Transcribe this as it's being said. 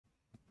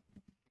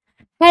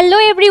Hello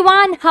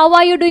everyone, how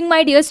are you doing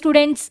my dear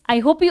students? I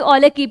hope you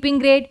all are keeping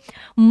great.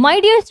 My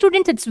dear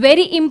students, it's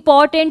very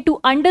important to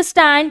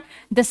understand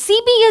the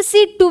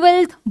CBSE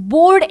 12th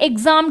Board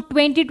Exam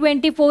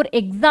 2024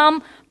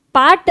 exam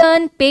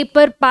pattern,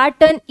 paper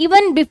pattern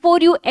even before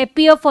you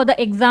appear for the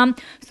exam.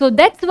 So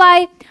that's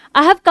why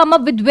I have come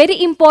up with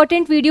very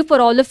important video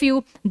for all of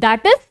you,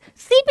 that is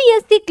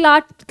CBSE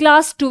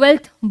class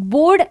 12th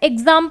Board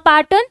Exam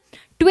Pattern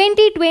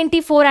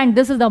 2024, and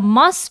this is the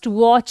must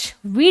watch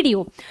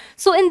video.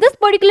 So in this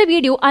particular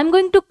video I'm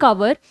going to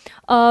cover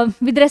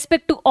with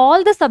respect to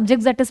all the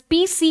subjects, that is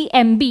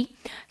PCMB.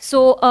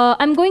 So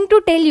I'm going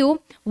to tell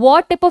you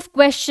what type of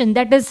question,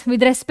 that is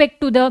with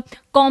respect to the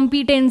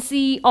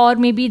competency or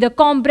maybe the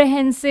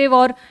comprehensive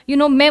or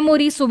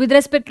memory. So with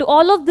respect to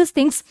all of these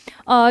things,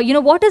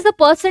 what is the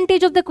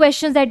percentage of the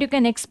questions that you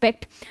can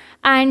expect.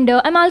 And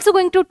I'm also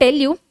going to tell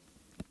you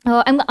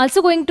I'm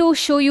also going to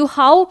show you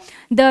how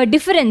the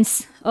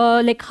difference,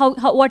 like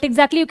what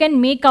exactly you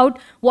can make out,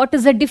 what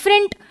is the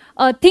different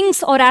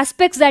things or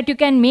aspects that you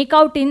can make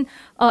out in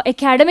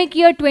academic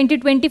year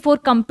 2024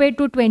 compared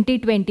to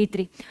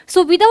 2023.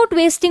 So without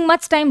wasting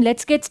much time,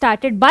 let's get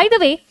started. By the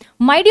way,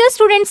 my dear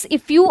students,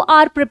 if you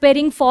are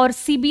preparing for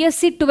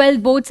CBSE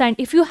 12 boards and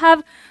if you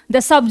have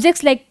the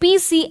subjects like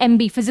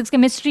PCMB, physics,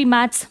 chemistry,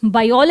 maths,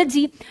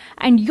 biology,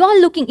 and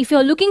if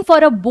you're looking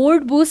for a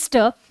board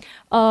booster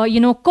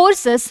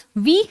courses,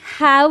 we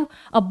have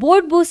a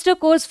board booster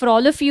course for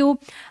all of you,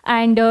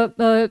 and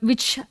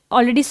which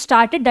already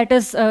started. That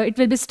is, it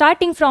will be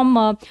starting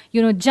from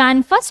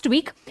Jan first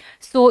week.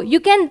 So you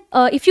can,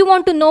 if you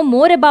want to know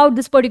more about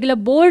this particular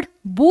board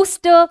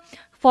booster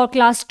for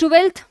class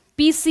 12th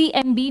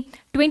PCMB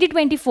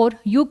 2024,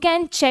 you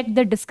can check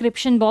the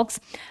description box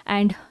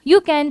and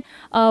you can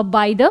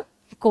buy the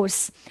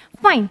course.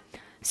 Fine.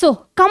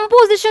 So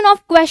composition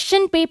of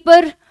question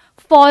paper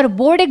for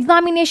board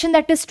examination,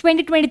 that is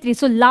 2023.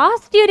 So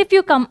last year, if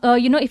you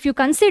if you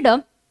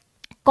consider,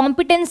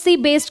 competency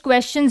based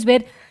questions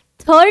were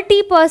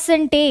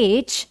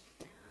 30%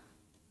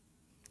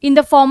 in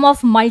the form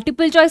of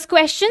multiple choice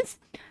questions,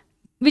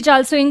 which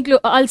also include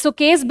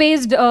case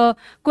based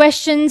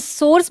questions,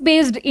 source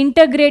based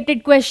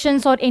integrated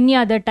questions or any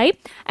other type,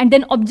 and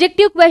then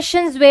objective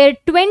questions were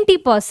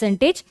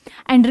 20%,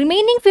 and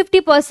remaining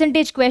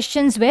 50%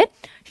 questions were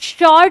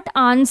short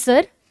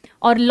answer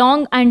or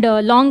long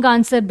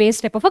answer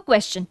based type of a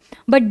question.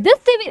 But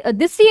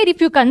this year, if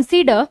you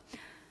consider,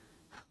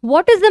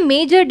 what is the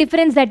major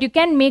difference that you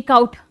can make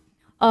out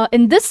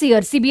in this year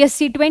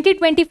CBSE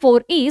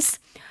 2024 is,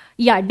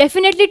 yeah,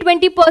 definitely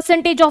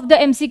 20% of the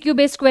MCQ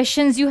based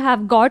questions you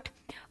have got,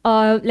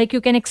 like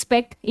you can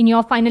expect in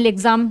your final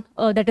exam,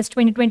 that is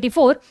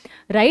 2024,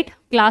 right?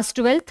 Class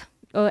 12th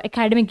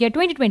academic year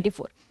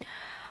 2024.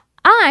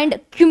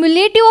 And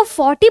cumulative of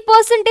 40%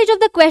 of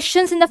the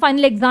questions in the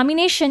final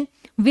examination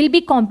will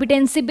be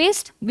competency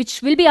based,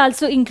 which will be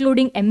also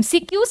including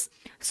MCQs,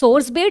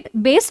 source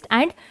based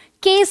and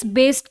case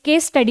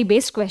study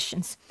based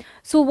questions.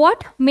 So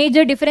what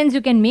major difference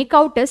you can make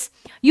out is,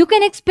 you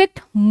can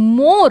expect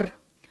more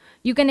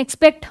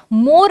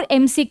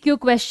MCQ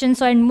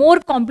questions and more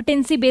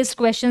competency based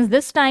questions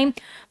this time,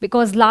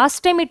 because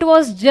last time it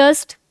was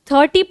just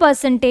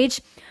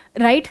 30%,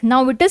 right?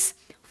 Now it is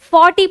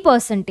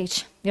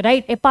 40%,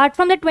 right? Apart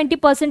from the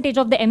 20%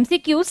 of the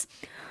MCQs,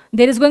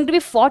 there is going to be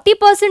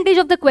 40%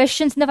 of the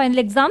questions in the final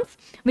exams,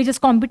 which is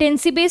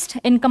competency based,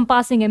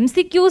 encompassing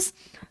MCQs,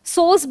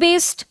 source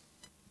based,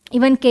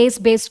 even case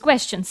based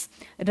questions,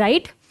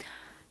 right?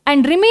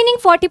 And remaining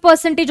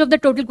 40% of the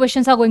total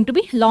questions are going to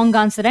be long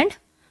answer and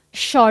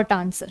short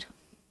answer.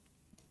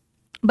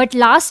 But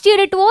last year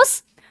it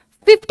was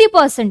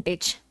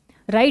 50%,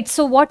 right?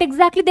 So what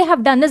exactly they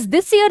have done is,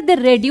 this year they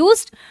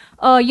reduced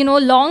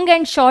long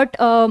and short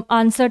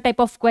answer type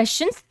of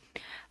questions,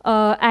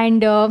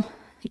 and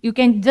you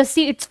can just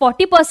see it's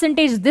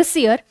 40% this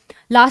year.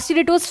 Last year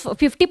it was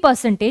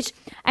 50%,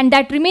 and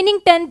that remaining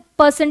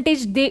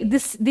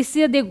 10%, this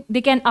year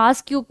they can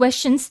ask you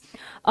questions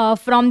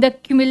from the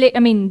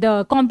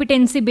the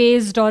competency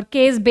based or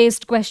case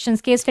based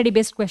questions, case study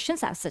based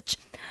questions as such.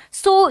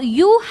 So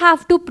you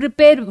have to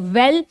prepare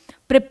well,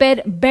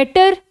 prepare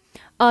better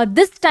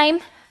this time,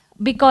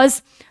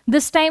 because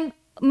this time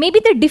maybe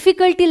the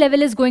difficulty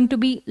level is going to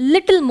be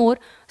little more.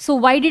 So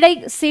why did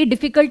I say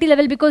difficulty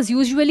level? Because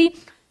usually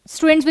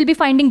students will be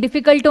finding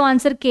difficult to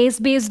answer case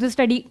based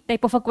study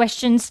type of a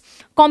questions,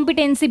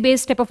 competency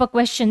based type of a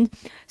question.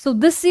 So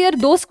this year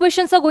those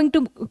questions are going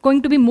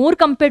to be more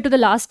compared to the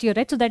last year,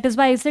 right? So that is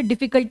why I said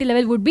difficulty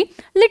level would be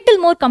little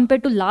more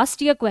compared to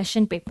last year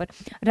question paper,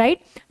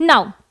 right?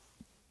 Now,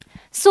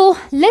 so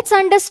let's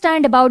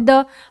understand about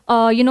the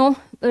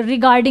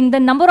regarding the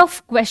number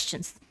of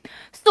questions.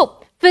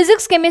 So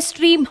Physics,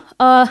 chemistry,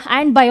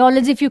 and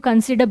biology, if you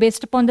consider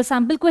based upon the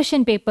sample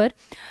question paper,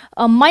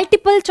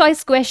 multiple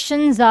choice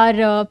questions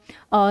are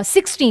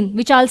 16,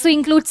 which also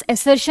includes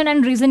assertion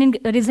and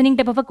reasoning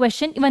type of a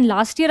question. Even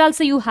last year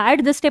also you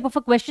had this type of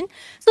a question.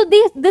 So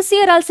this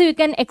year also you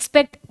can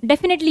expect,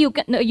 definitely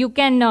you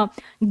can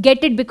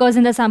get it, because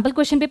in the sample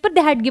question paper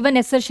they had given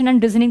assertion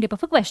and reasoning type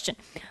of a question,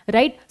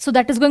 right? So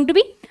that is going to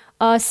be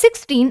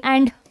 16,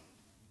 and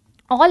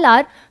all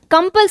are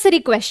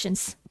compulsory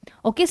questions.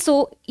 Okay,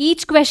 so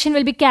each question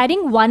will be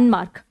carrying 1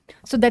 mark.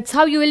 So that's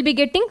how you will be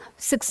getting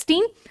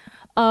 16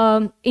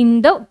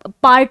 in the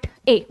part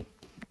A,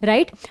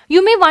 right?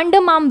 You may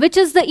wonder, ma'am, which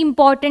is the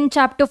important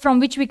chapter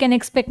from which we can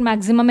expect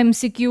maximum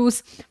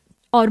MCQs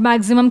or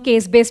maximum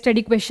case-based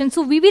study questions.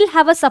 So we will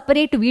have a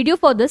separate video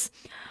for this,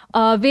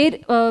 where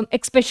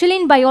especially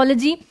in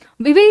biology,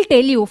 we will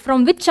tell you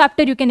from which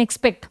chapter you can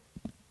expect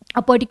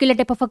a particular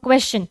type of a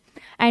question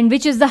and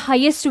which is the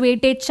highest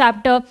weighted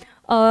chapter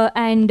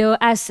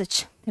as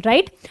such,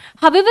 right?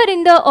 However,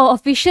 in the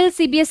official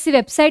CBSE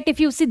website, if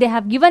you see, they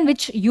have given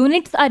which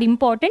units are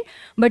important,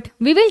 but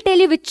we will tell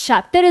you which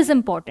chapter is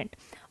important.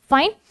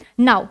 Fine.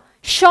 Now,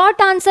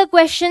 short answer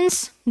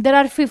questions, there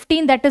are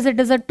 15. That is, it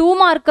is a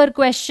 2-marker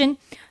question,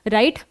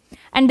 right?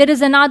 And there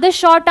is another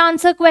short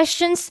answer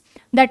questions,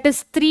 that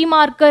is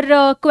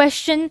 3-marker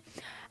question,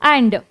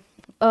 and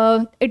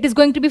it is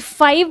going to be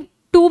 5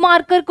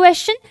 2-marker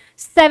question,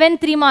 7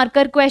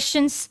 3-marker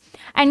questions,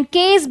 and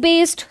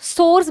case-based,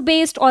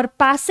 source-based or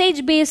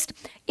passage-based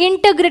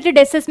integrated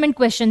assessment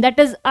question. That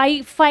is,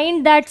 I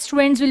find that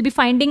students will be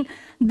finding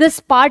this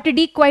part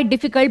D quite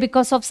difficult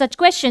because of such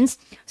questions.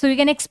 So you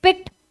can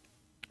expect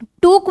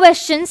 2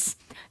 questions.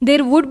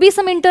 There would be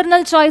some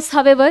internal choice,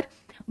 however,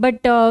 but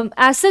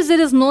as such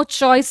there is no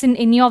choice in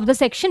any of the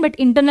section, but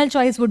internal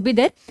choice would be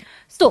there.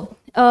 So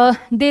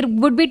there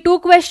would be 2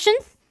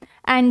 questions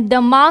and the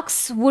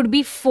marks would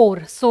be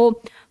 4.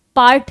 So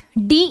part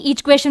D,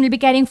 each question will be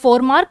carrying 4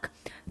 mark,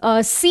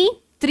 C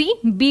 3,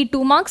 B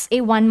 2 marks,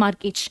 A 1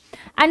 mark each.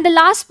 And the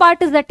last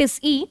part is, that is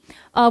E,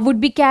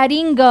 would be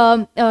carrying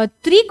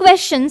 3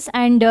 questions,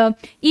 and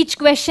each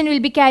question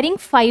will be carrying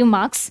 5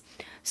 marks.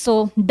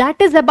 So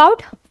that is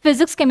about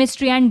physics,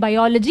 chemistry and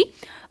biology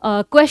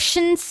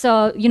questions,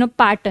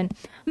 pattern.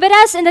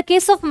 Whereas in the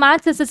case of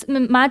maths, it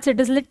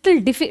is little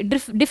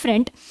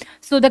different.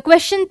 So the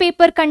question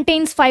paper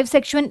contains 5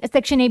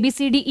 section A, B,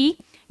 C, D, E.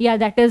 Yeah,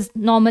 that is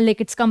normal,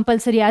 like it's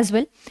compulsory as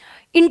well.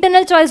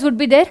 Internal choice would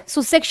be there.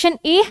 So section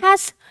A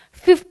has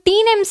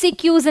 15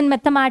 MCQs in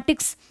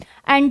mathematics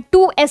and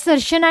 2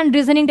 assertion and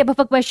reasoning type of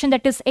a question,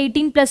 that is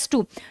 18 plus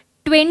 2.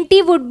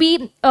 20 would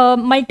be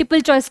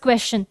multiple choice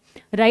question,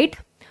 right?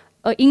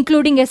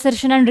 Including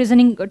assertion and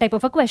reasoning type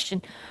of a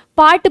question.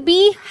 Part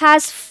B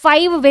has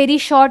 5 very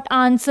short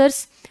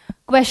answers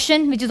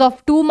question, which is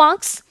of 2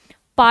 marks.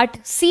 Part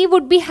C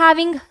would be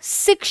having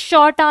 6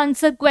 short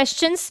answer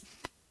questions,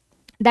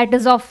 that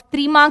is of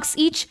 3 marks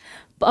each.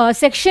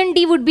 Section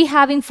D would be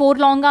having 4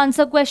 long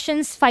answer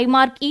questions, 5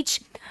 mark each.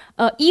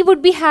 E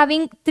would be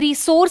having 3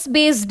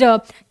 source-based,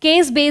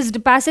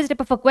 case-based passage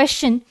type of a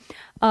question,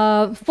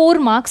 4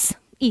 marks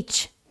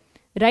each,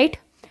 right?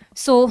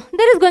 So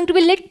there is going to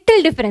be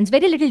little difference,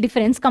 very little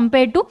difference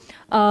compared to,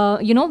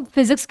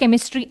 physics,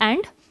 chemistry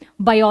and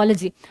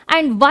biology.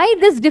 And why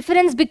this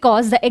difference?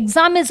 Because the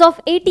exam is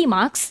of 80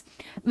 marks,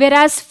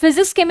 whereas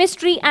physics,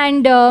 chemistry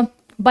and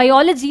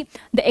biology,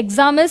 the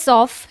exam is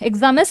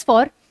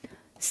for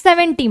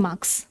 70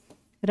 marks,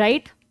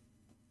 right?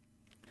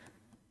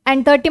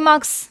 And 30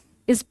 marks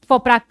is for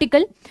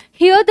practical.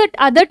 Here that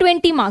other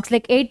 20 marks,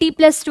 like 80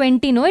 plus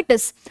 20, no, it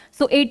is.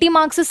 So 80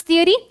 marks is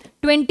theory,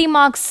 20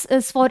 marks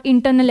is for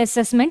internal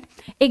assessment.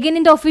 Again,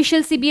 in the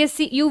official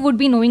CBSE, you would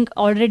be knowing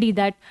already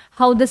that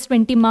how this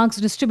 20 marks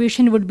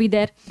distribution would be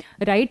there,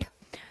 right?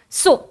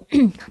 So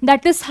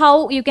that is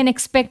how you can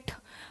expect,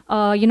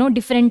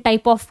 different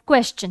type of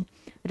question,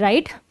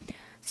 right?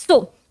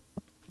 So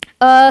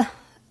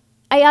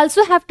I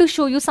also have to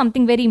show you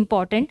something very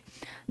important,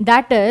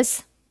 that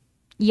is,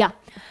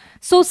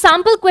 so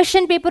sample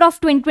question paper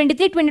of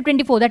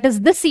 2023-2024, that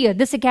is this year,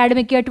 this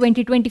academic year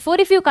 2024,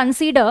 if you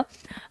consider,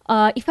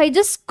 if I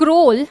just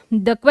scroll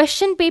the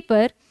question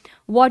paper,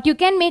 what you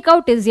can make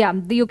out is,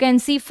 you can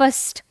see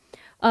first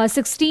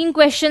 16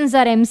 questions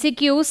are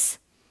MCQs,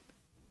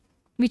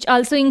 which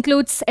also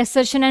includes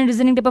assertion and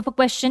reasoning type of a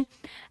question.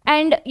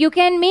 And you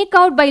can make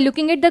out by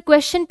looking at the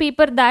question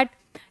paper that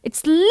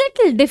it's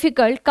little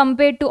difficult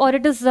compared to, or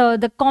it is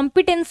the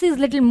competency is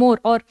little more,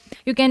 or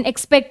you can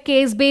expect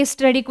case-based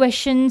study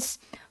questions,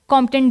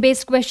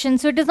 competent-based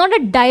questions. So it is not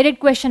a direct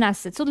question as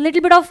such. So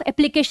little bit of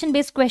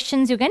application-based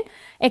questions you can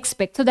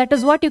expect. So that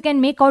is what you can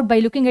make out by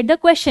looking at the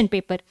question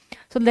paper.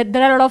 So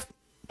there are a lot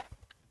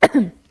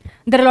of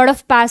there are a lot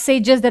of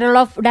passages, there are a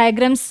lot of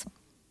diagrams,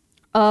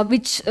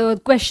 which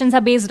questions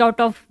are based out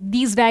of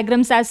these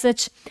diagrams as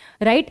such,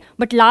 right?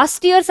 But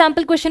last year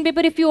sample question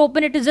paper, if you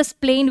open it, is just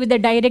plain with a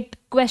direct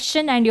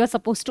question and you're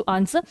supposed to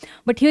answer.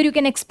 But here you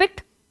can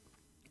expect,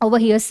 over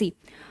here, see,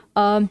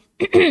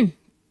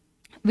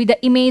 with the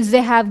image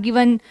they have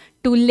given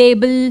to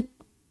label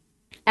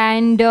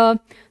And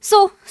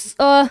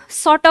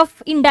sort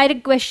of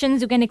indirect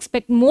questions you can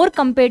expect more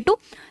compared to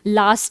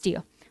last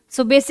year.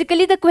 So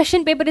basically the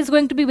question paper is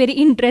going to be very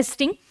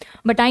interesting,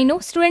 but I know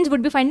students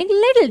would be finding a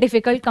little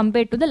difficult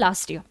compared to the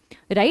last year,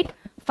 right?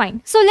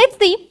 Fine. So let's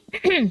see.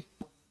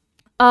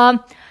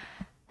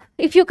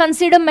 If you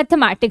consider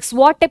mathematics,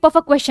 what type of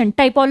a question,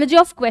 typology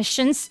of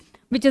questions,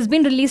 which has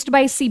been released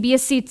by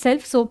CBSE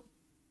itself. So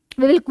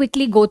we will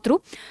quickly go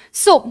through.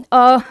 So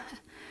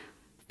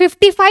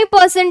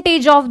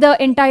 55% of the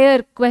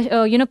entire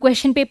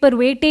question paper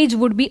weightage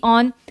would be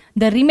on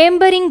the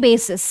remembering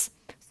basis.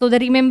 So the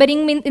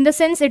remembering means, in the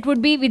sense, it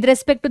would be with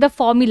respect to the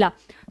formula.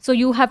 So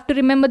you have to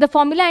remember the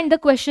formula, and the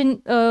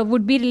question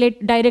would be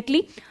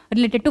directly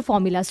related to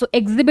formula. So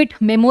exhibit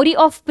memory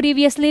of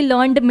previously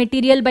learned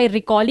material by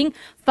recalling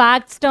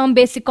facts, term,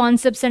 basic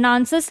concepts and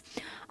answers.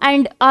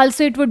 And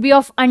also it would be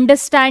of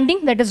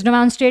understanding, that is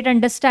demonstrate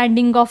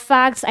understanding of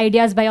facts,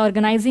 ideas by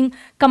organizing,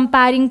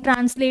 comparing,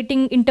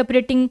 translating,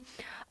 interpreting,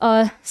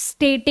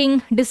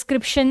 stating,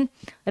 description,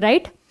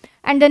 right?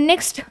 And the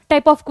next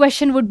type of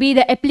question would be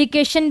the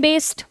application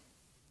based,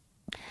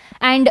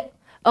 and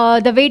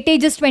the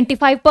weightage is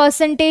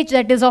 25%,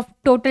 that is of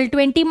total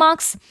 20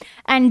 marks.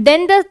 And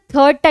then the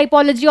third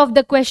typology of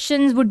the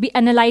questions would be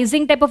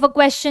analyzing type of a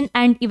question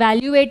and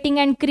evaluating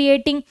and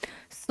creating.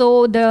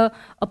 So the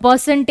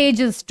percentage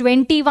is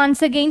 20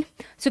 once again.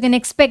 So you can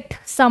expect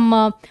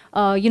some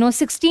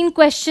 16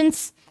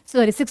 questions,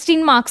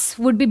 16 marks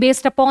would be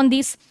based upon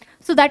these.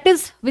 So that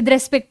is with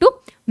respect to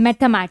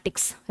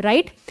mathematics,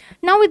 right?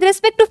 Now with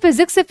respect to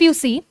physics, if you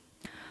see,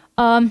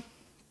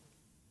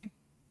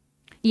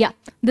 yeah,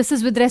 this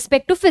is with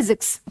respect to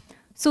physics.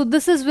 So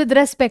this is with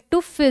respect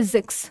to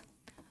physics.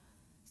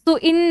 So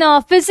in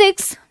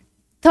physics,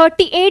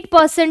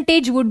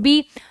 38% would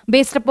be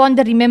based upon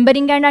the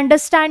remembering and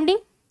understanding,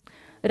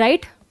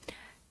 right?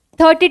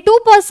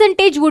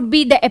 32% would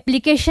be the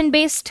application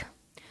based.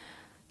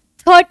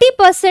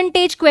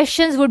 30%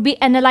 questions would be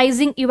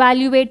analyzing,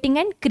 evaluating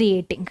and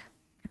creating,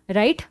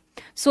 right?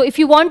 So if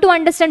you want to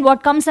understand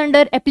what comes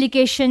under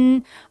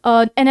application,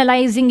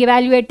 analyzing,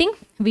 evaluating,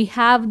 we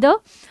have the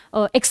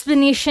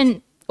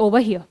explanation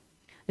over here,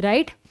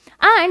 right?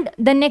 And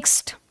the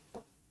next,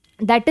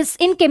 that is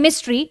in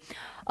chemistry,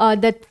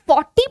 the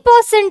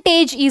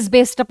 40% is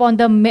based upon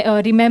the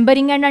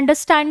remembering and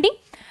understanding,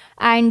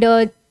 and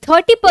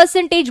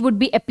 30% would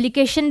be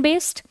application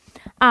based,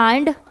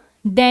 and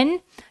then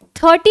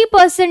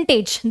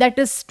 30%, that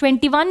is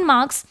 21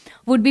 marks,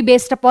 would be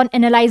based upon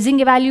analyzing,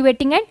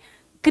 evaluating and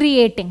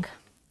creating.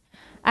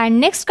 And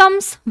next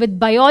comes with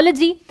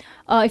biology.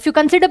 If you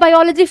consider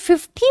biology,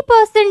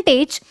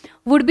 50%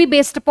 would be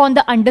based upon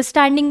the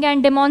understanding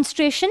and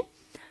demonstration,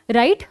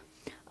 right?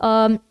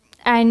 Like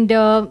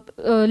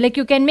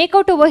you can make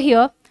out over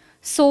here,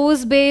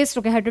 source based.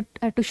 Okay, I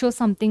had to show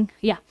something.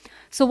 Yeah.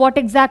 So what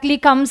exactly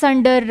comes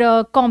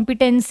under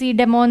competency,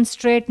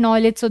 demonstrate,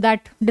 knowledge? So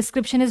that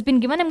description has been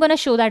given. I'm going to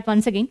show that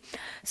once again.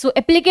 So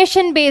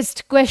application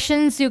based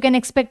questions, you can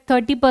expect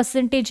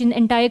 30% in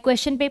entire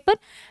question paper,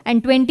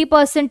 and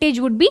 20%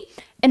 would be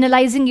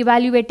analyzing,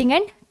 evaluating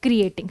and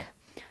creating,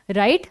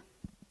 right?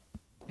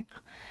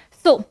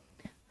 So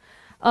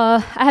I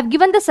have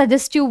given the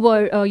suggestive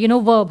word,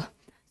 verb.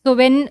 So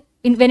when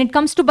it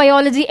comes to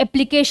biology,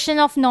 application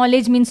of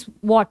knowledge means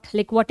what?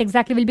 Like what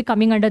exactly will be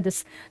coming under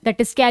this? That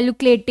is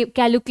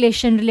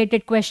calculation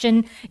related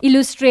question,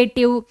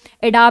 illustrative,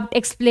 adapt,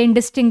 explain,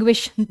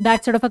 distinguish,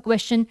 that sort of a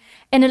question.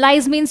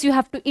 Analyze means you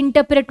have to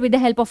interpret with the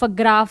help of a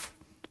graph.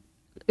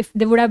 If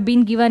they would have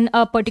been given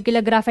a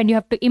particular graph and you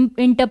have to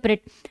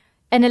interpret,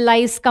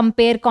 analyze,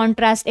 compare,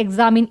 contrast,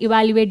 examine,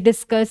 evaluate,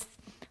 discuss,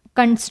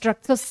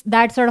 construct. So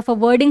that sort of a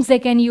wordings they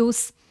can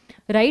use,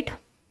 right?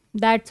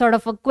 That sort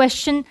of a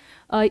question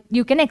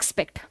you can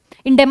expect.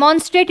 In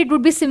demonstrate, it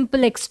would be simple,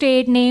 like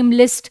state, name,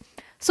 list.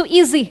 So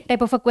easy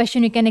type of a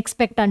question you can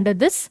expect under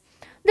this.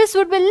 This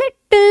would be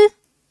little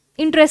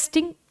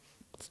interesting.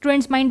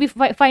 Students might be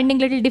finding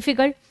little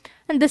difficult,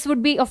 and this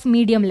would be of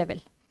medium level,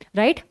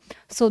 right?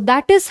 So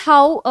that is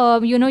how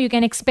you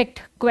can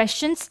expect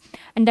questions,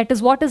 and that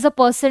is what is the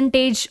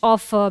percentage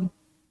of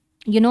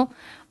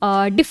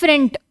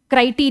different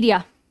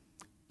criteria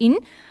in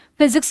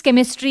physics,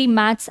 chemistry,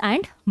 maths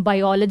and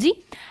biology.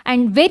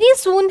 And very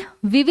soon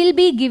we will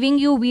be giving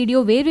you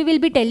video where we will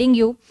be telling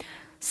you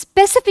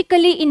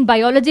specifically in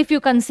biology, if you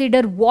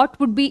consider what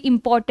would be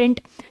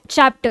important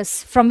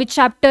chapters, from which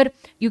chapter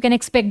you can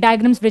expect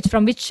diagrams,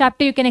 from which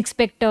chapter you can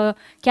expect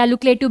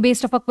calculative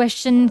based of a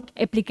question,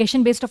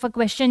 application based of a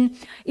question,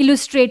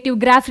 illustrative,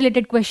 graph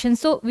related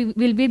questions. So we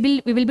will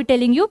be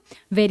telling you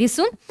very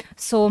soon.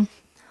 So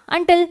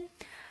until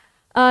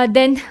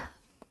then,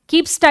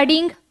 keep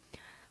studying.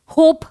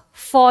 Hope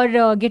for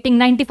getting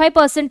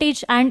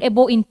 95% and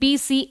above in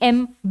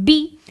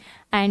PCMB.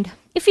 And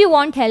if you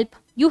want help,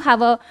 you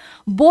have a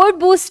board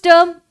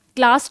booster,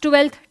 class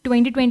 12th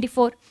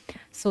 2024.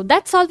 So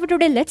that's all for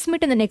today. Let's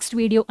meet in the next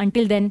video.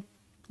 Until then,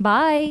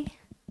 bye.